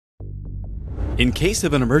In case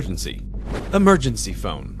of an emergency, emergency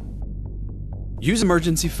phone. Use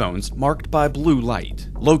emergency phones marked by blue light,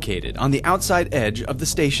 located on the outside edge of the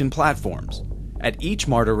station platforms, at each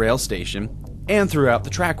MARTA rail station, and throughout the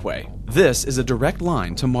trackway. This is a direct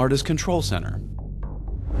line to MARTA's control center.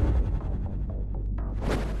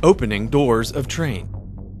 Opening doors of train.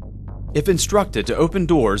 If instructed to open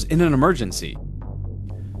doors in an emergency,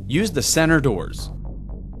 use the center doors.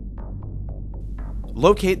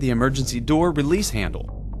 Locate the emergency door release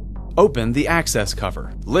handle. Open the access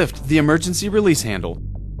cover. Lift the emergency release handle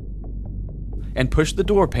and push the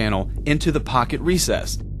door panel into the pocket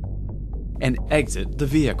recess and exit the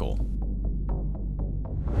vehicle.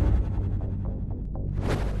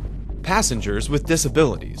 Passengers with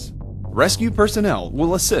disabilities. Rescue personnel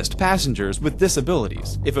will assist passengers with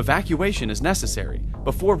disabilities if evacuation is necessary.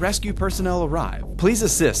 Before rescue personnel arrive, please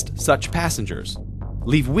assist such passengers.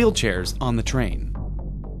 Leave wheelchairs on the train.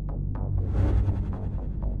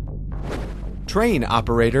 Train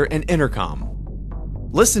operator and intercom.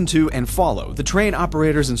 Listen to and follow the train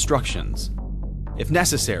operator's instructions. If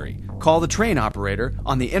necessary, call the train operator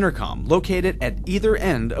on the intercom located at either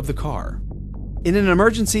end of the car. In an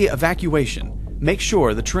emergency evacuation, make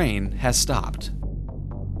sure the train has stopped.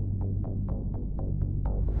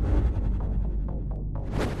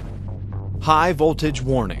 High voltage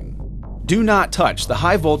warning. Do not touch the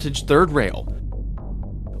high voltage third rail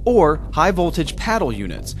or high voltage paddle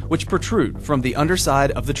units which protrude from the underside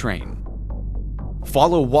of the train.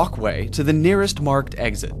 Follow walkway to the nearest marked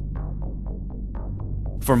exit.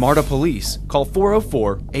 For MARTA Police, call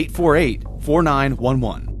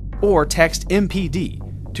 404-848-4911 or text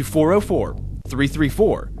MPD to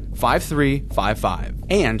 404-334-5355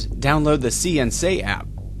 and download the CNSA app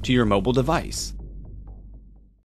to your mobile device.